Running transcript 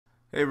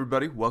Hey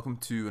everybody, welcome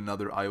to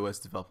another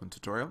iOS development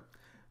tutorial.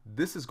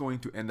 This is going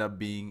to end up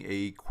being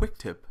a quick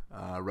tip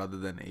rather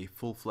than a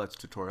full-fledged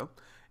tutorial.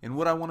 And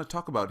what I want to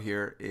talk about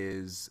here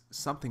is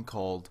something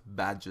called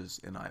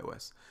badges in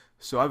iOS.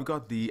 So I've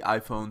got the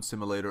iPhone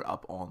simulator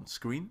up on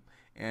screen,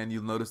 and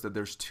you'll notice that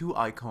there's two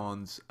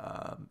icons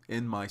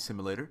in my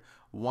simulator,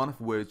 one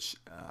of which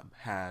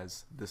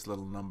has this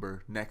little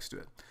number next to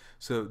it.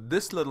 So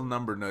this little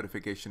number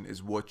notification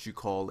is what you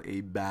call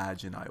a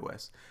badge in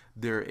iOS.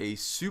 They're a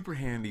super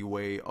handy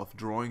way of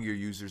drawing your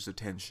user's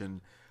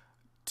attention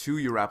to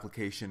your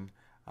application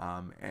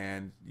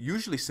and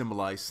usually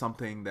symbolize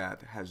something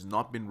that has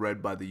not been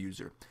read by the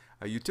user.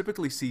 You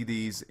typically see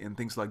these in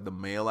things like the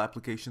Mail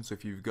application. So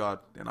if you've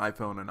got an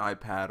iPhone, an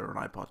iPad, or an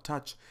iPod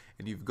Touch,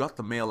 and you've got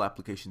the Mail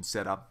application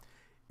set up,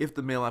 if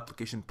the Mail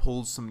application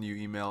pulls some new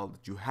email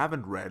that you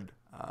haven't read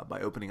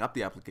by opening up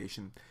the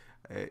application,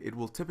 it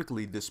will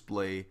typically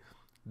display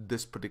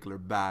this particular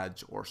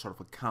badge or sort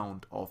of a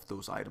count of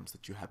those items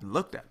that you haven't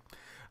looked at.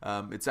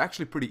 It's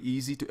actually pretty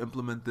easy to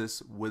implement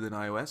this within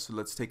iOS, so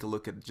let's take a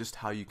look at just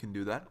how you can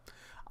do that.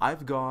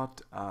 I've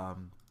got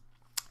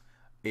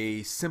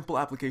a simple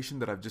application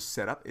that I've just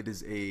set up. It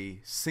is a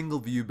single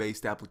view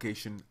based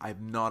application.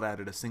 I've not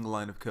added a single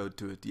line of code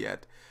to it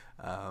yet.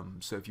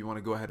 So if you want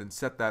to go ahead and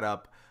set that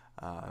up,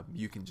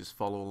 you can just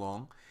follow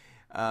along.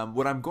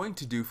 What I'm going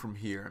to do from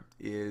here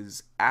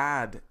is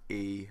add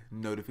a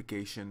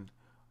notification,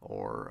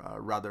 or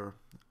rather,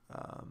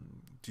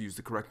 to use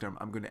the correct term,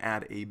 I'm going to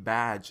add a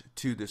badge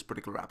to this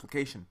particular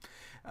application.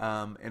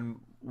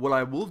 And what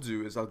I will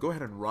do is I'll go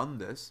ahead and run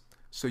this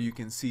so you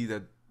can see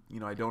that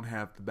I don't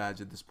have the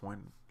badge at this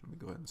point. Let me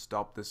go ahead and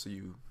stop this so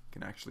you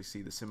can actually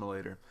see the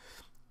simulator.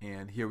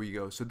 And here we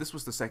go. So this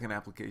was the second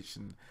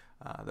application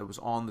that was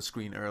on the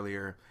screen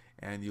earlier,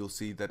 and you'll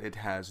see that it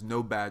has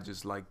no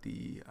badges like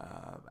the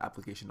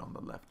application on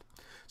the left.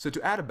 So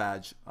to add a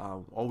badge,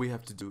 all we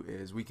have to do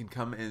is we can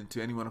come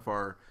into any one of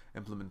our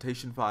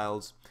implementation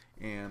files,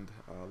 and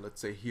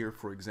let's say here,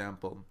 for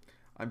example,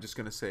 I'm just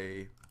going to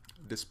say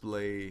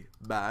display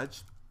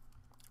badge.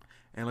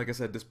 And like I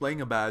said,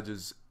 displaying a badge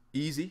is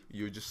easy.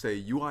 You just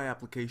say UI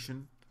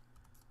application,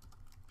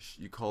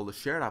 you call the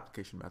shared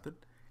application method,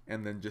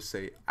 and then just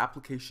say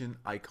application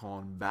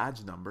icon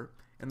badge number,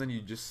 and then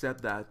you just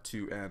set that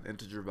to an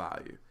integer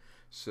value.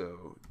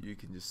 So you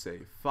can just say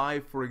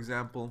 5, for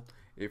example.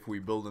 If we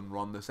build and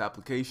run this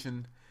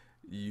application,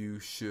 you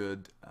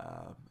should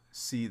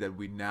see that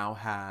we now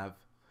have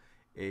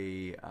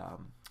a I'll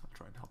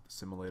try and help the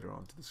simulator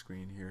onto the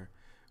screen here.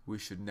 We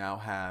should now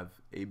have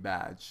a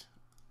badge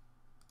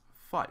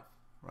 5,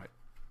 right?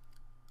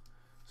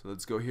 So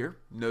let's go here.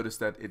 Notice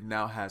that it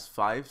now has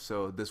 5,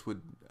 so this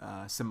would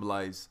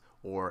symbolize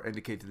or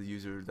indicate to the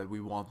user that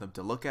we want them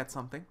to look at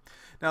something.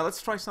 Now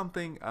let's try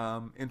something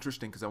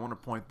interesting, because I want to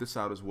point this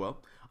out as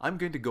well. I'm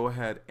going to go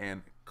ahead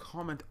and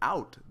comment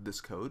out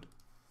this code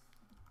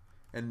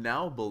and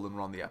now build and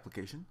run the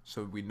application,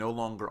 so we no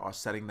longer are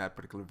setting that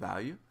particular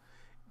value.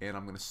 And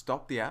I'm going to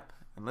stop the app,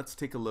 and let's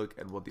take a look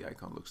at what the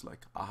icon looks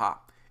like.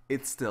 Aha,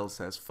 it still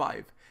says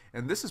 5.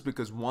 And this is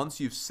because once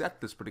you've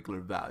set this particular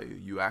value,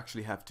 you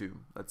actually have to,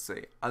 let's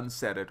say,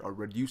 unset it or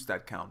reduce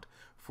that count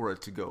for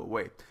it to go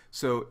away.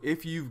 So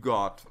if you've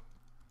got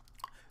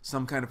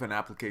some kind of an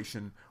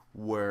application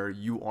where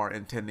you are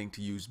intending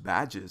to use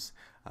badges,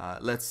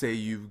 let's say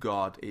you've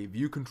got a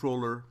view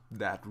controller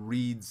that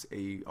reads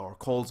or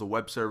calls a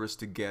web service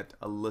to get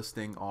a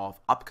listing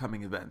of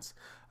upcoming events,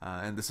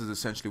 and this is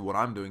essentially what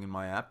I'm doing in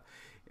my app,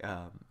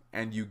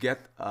 and you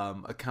get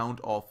a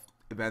count of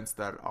events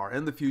that are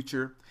in the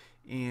future,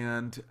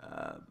 and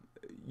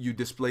you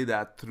display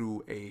that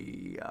through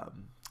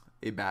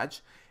a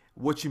badge.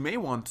 What you may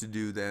want to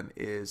do then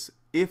is,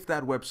 if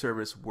that web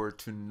service were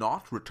to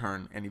not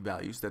return any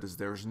values, that is,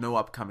 there's no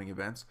upcoming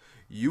events,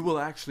 you will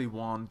actually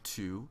want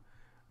to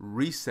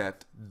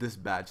reset this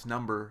badge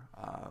number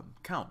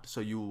count.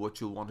 So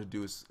what you'll want to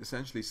do is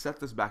essentially set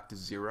this back to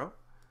 0,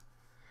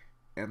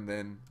 and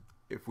then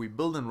if we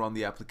build and run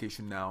the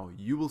application now,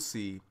 you will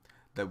see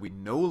that we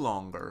no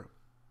longer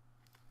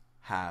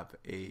have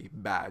a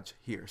badge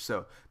here.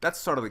 So that's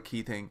sort of the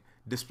key thing.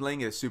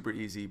 Displaying it is super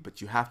easy, but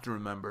you have to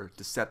remember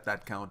to set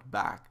that count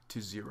back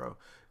to 0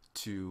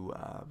 to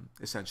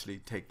essentially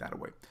take that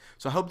away.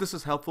 So I hope this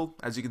is helpful.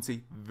 As you can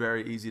see,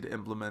 very easy to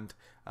implement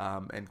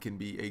and can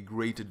be a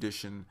great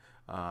addition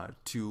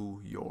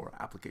to your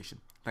application.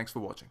 Thanks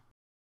for watching.